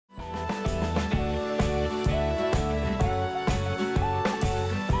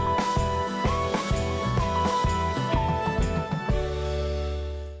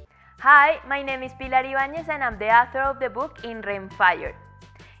Hi, my name is Pilar Ibáñez and I'm the author of the book In Rain Fire.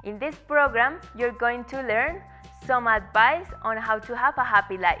 In this program, you're going to learn some advice on how to have a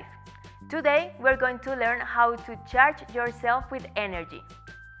happy life. Today, we're going to learn how to charge yourself with energy.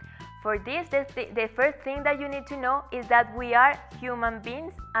 For this, the first thing that you need to know is that we are human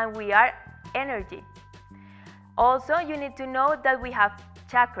beings and we are energy. Also, you need to know that we have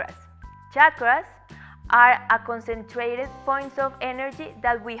chakras. Chakras are a concentrated points of energy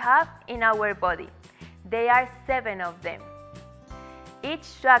that we have in our body. There are 7 of them. Each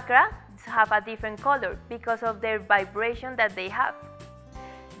chakra have a different color because of their vibration that they have.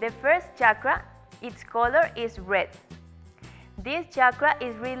 The first chakra, its color is red. This chakra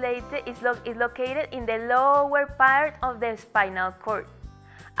is located in the lower part of the spinal cord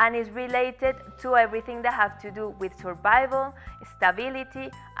and is related to everything that has to do with survival, stability,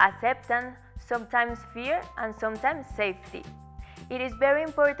 acceptance, sometimes fear, and sometimes safety. It is very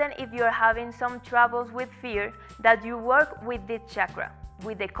important if you are having some troubles with fear that you work with this chakra,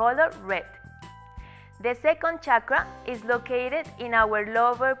 with the color red. The second chakra is located in our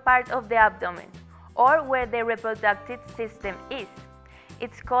lower part of the abdomen, or where the reproductive system is.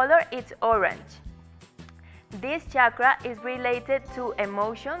 Its color is orange. This chakra is related to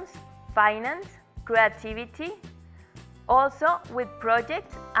emotions, finance, creativity, also with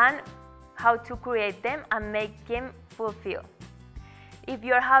projects and how to create them and make them fulfill. If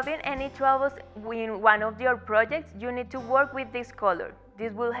you're having any troubles in one of your projects, you need to work with this color.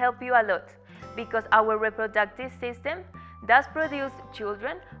 This will help you a lot because our reproductive system does produce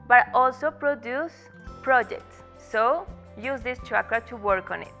children but also produce projects. So use this chakra to work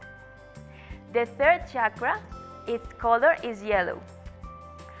on it. The third chakra, its color is yellow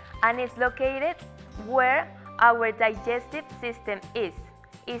and it's located where our digestive system is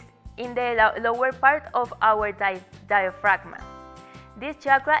in the lower part of our diaphragm. This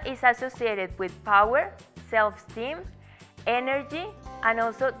chakra is associated with power, self-esteem, energy, and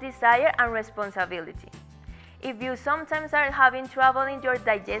also desire and responsibility. If you sometimes are having trouble in your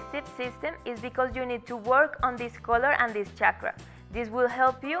digestive system, it's because you need to work on this color and this chakra. This will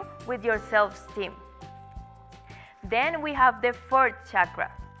help you with your self-esteem. Then we have the fourth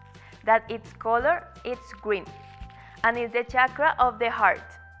chakra, that its color is green, and it's the chakra of the heart,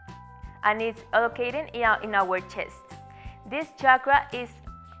 and it's located in our chest. This chakra is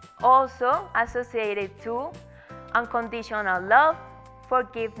also associated to unconditional love,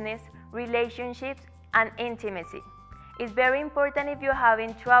 forgiveness, relationships, and intimacy. It's very important if you're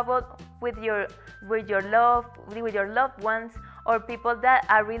having trouble with your loved ones or people that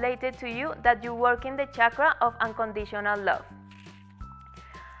are related to you, that you work in the chakra of unconditional love.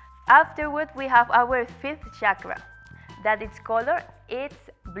 Afterwards, we have our fifth chakra, that its color is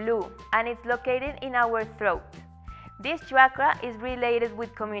blue and it's located in our throat. This chakra is related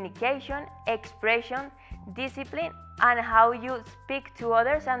with communication, expression, discipline, and how you speak to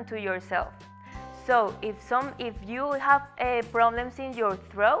others and to yourself. So if you have problems in your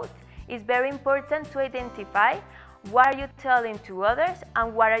throat, it's very important to identify what are you telling to others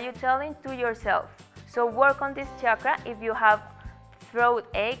and what are you telling to yourself. So work on this chakra if you have throat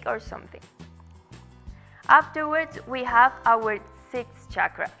ache or something. Afterwards, we have our sixth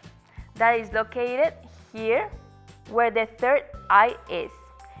chakra that is located here where the third eye is.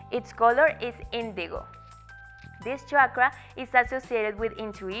 Its color is indigo. This chakra is associated with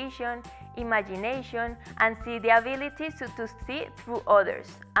intuition, imagination, and the ability to see through others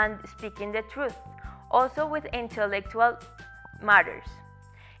and speaking the truth. Also with intellectual matters.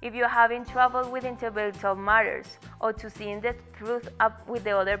 If you're having trouble with intellectual matters or to seeing the truth up with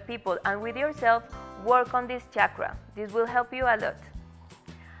the other people and with yourself, work on this chakra. This will help you a lot.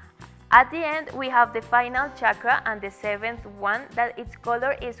 At the end, we have the final chakra and the seventh one, that its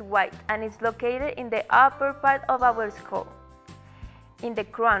color is white and it's located in the upper part of our skull, in the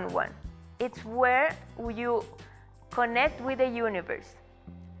crown one. It's where you connect with the universe.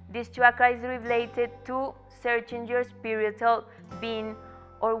 This chakra is related to searching your spiritual being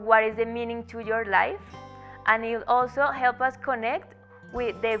or what is the meaning to your life, and it will also help us connect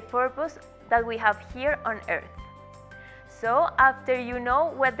with the purpose that we have here on earth. So after you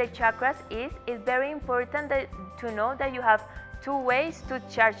know what the chakras is, it's very important to know that you have 2 ways to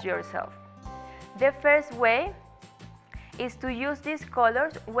charge yourself. The first way is to use these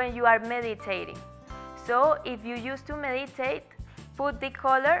colors when you are meditating. So if you used to meditate, put the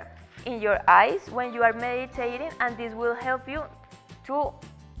color in your eyes when you are meditating, and this will help you to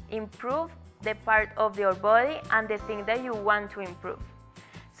improve the part of your body and the thing that you want to improve.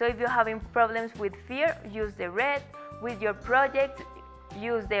 So if you're having problems with fear, use the red. With your project,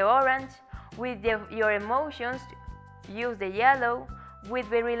 use the orange. With your emotions, use the yellow. With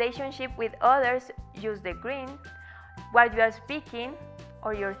the relationship with others, use the green. What you are speaking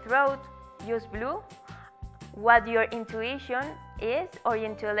or your throat, use blue. What your intuition is or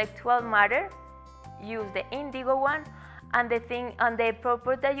intellectual matter, use the indigo one. And the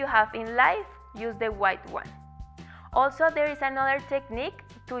purpose that you have in life, use the white one. Also, there is another technique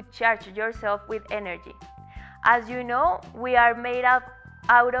to charge yourself with energy. As you know, we are made up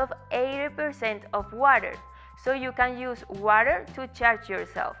out of 80% of water, so you can use water to charge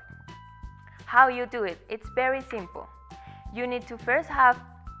yourself. How you do it? It's very simple. You need to first have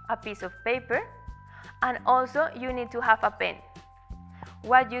a piece of paper, and also you need to have a pen.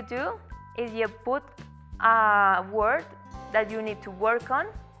 What you do is you put a word that you need to work on,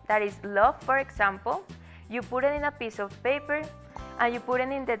 that is love, for example. You put it in a piece of paper and you put it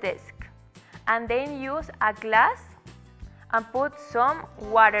in the desk, and then use a glass and put some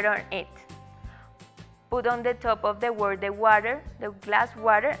water on it. Put on the top of the word the water, the glass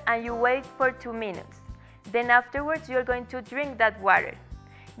water, and you wait for 2 minutes. Then afterwards you're going to drink that water.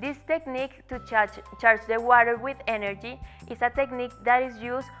 This technique to charge the water with energy is a technique that is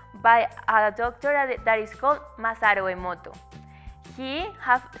used by a doctor that is called Masaru Emoto. He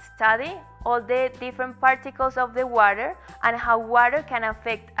has studied all the different particles of the water and how water can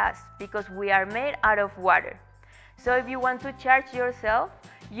affect us, because we are made out of water. So if you want to charge yourself,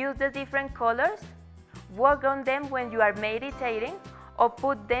 use the different colors, work on them when you are meditating, or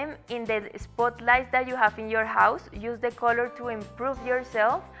put them in the spotlights that you have in your house. Use the color to improve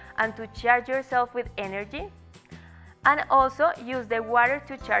yourself and to charge yourself with energy. And also use the water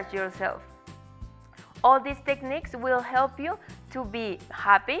to charge yourself. All these techniques will help you to be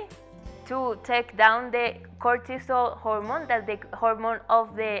happy, to take down the cortisol hormone, that's the hormone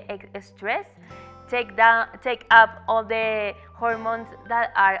of the stress, take up all the hormones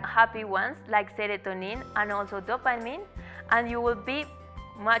that are happy ones like serotonin and also dopamine, and you will be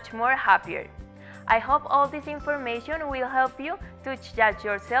much more happier. I hope all this information will help you to charge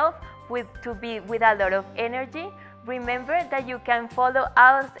yourself to be with a lot of energy. Remember that you can follow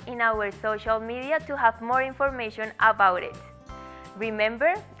us in our social media to have more information about it.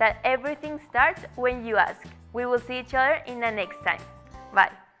 Remember that everything starts when you ask. We will see each other in the next time.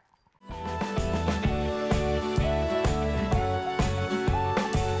 Bye.